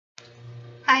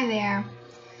Hi there.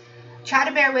 Try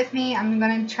to bear with me. I'm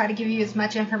going to try to give you as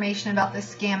much information about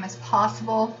this scam as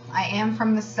possible. I am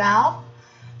from the South,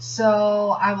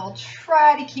 so I will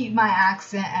try to keep my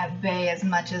accent at bay as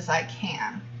much as I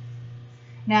can.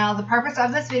 Now, the purpose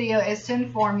of this video is to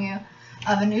inform you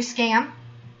of a new scam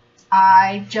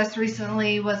I just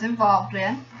recently was involved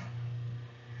in.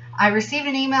 I received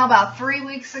an email about 3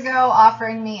 weeks ago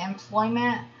offering me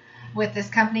employment with this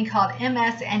company called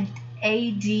MS&AD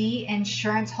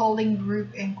Insurance Holding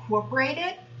Group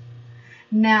Incorporated.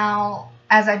 Now,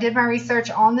 as I did my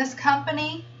research on this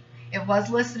company, it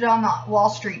was listed on the Wall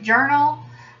Street Journal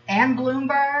and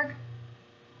Bloomberg.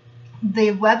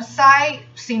 The website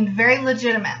seemed very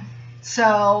legitimate.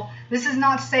 So this is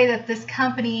not to say that this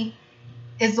company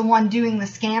is the one doing the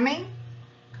scamming.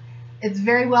 It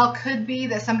very well could be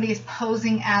that somebody is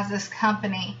posing as this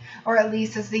company, or at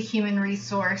least as the human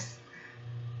resource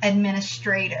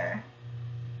administrator.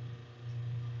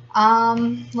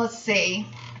 Let's see.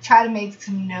 I try to make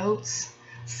some notes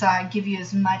so I give you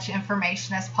as much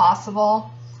information as possible.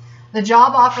 The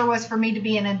job offer was for me to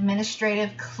be an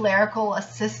administrative clerical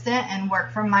assistant and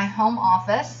work from my home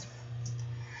office.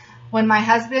 When my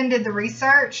husband did the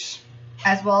research,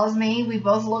 as well as me, we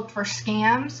both looked for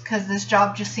scams because this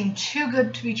job just seemed too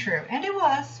good to be true, and it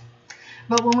was.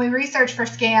 But when we researched for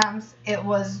scams, there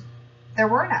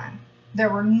were none. There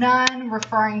were none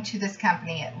referring to this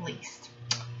company, at least.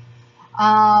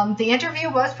 The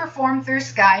interview was performed through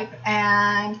Skype,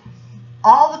 and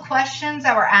all the questions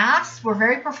that were asked were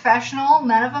very professional.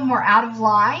 None of them were out of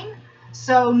line,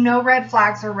 so no red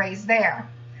flags were raised there.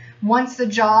 Once the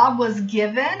job was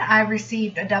given, I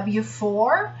received a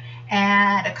W-4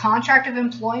 and a contract of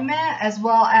employment, as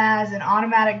well as an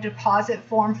automatic deposit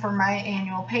form for my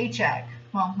annual paycheck.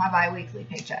 Well, my bi-weekly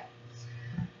paycheck.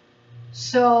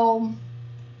 So,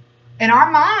 in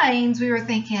our minds, we were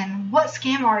thinking, what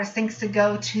scam artist thinks to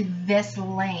go to this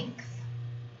length?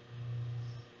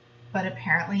 But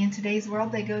apparently in today's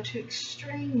world, they go to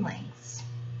extreme lengths.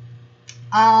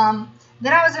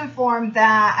 Then I was informed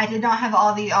that I did not have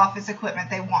all the office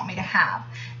equipment they want me to have.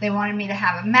 They wanted me to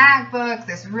have a MacBook,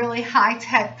 this really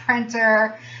high-tech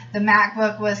printer. The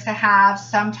MacBook was to have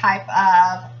some type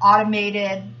of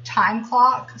automated time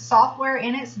clock software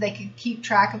in it so they could keep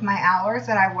track of my hours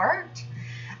that I worked.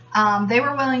 They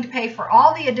were willing to pay for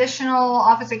all the additional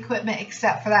office equipment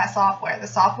except for that software. The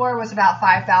software was about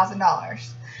 $5,000.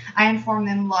 I informed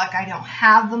them, look, I don't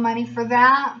have the money for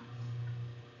that.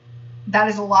 That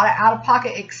is a lot of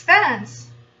out-of-pocket expense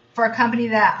for a company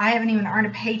that I haven't even earned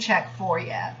a paycheck for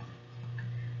yet.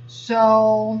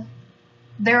 So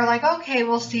they were like, okay,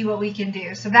 we'll see what we can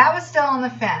do. So that was still on the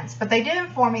fence, but they did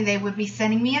inform me they would be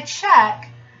sending me a check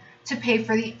to pay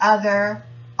for the other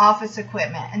office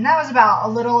equipment. And that was about a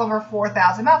little over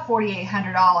 $4,000, about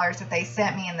 $4,800 that they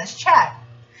sent me in this check.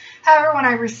 However, when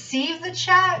I received the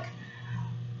check,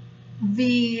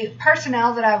 the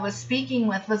personnel that I was speaking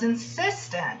with was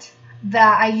insistent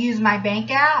that I use my bank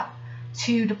app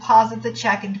to deposit the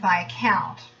check into my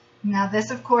account. Now this,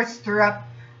 of course, threw up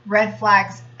red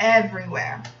flags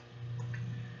everywhere.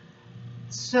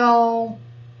 So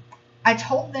I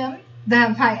told them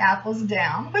that my app was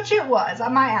down, which it was.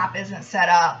 My app isn't set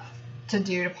up to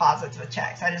do deposits with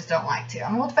checks. I just don't like to.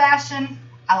 I'm old-fashioned.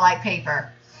 I like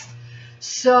paper.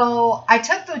 So I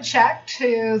took the check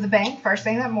to the bank first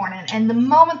thing that morning, and the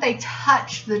moment they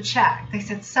touched the check, they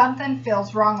said something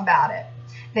feels wrong about it.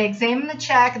 They examined the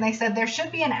check and they said there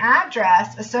should be an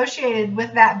address associated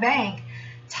with that bank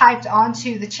typed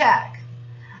onto the check.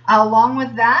 Along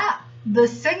with that, the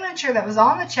signature that was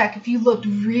on the check, if you looked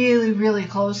really, really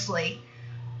closely,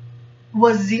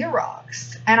 was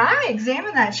Xeroxed. And I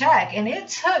examined that check, and it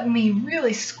took me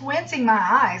really squinting my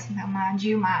eyes. Now, mind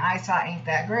you, my eyesight ain't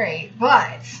that great,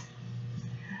 but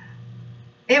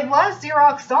it was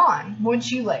Xeroxed on.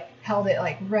 Once you held it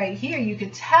right here, you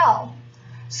could tell.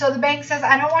 So the bank says,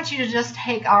 I don't want you to just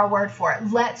take our word for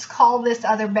it. Let's call this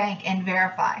other bank and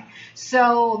verify.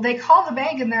 So they call the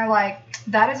bank, and they're like,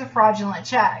 that is a fraudulent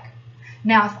check.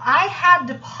 Now, if I had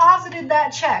deposited that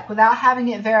check without having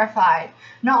it verified,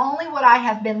 not only would I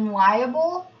have been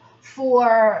liable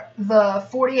for the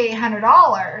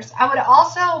 $4,800, I would have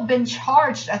also been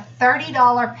charged a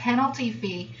 $30 penalty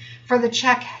fee for the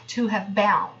check to have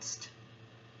bounced.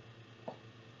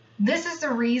 This is the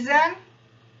reason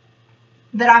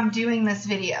that I'm doing this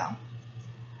video.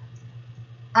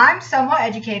 I'm somewhat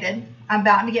educated. I'm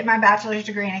about to get my bachelor's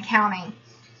degree in accounting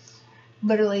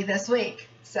literally this week.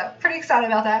 So pretty excited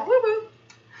about that. Woo woo.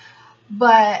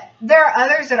 But there are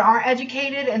others that aren't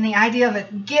educated, and the idea of a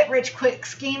get-rich-quick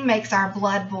scheme makes our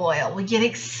blood boil. We get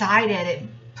excited. It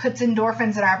puts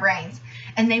endorphins in our brains.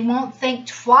 and they won't think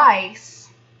twice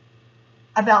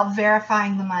about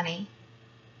verifying the money,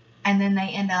 and then they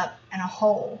end up in a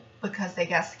hole because they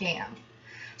got scammed.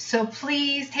 So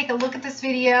please take a look at this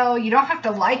video. You don't have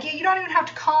to like it. You don't even have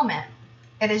to comment.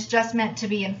 It is just meant to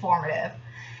be informative.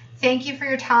 Thank you for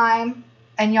your time,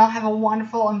 and y'all have a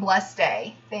wonderful and blessed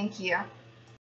day. Thank you.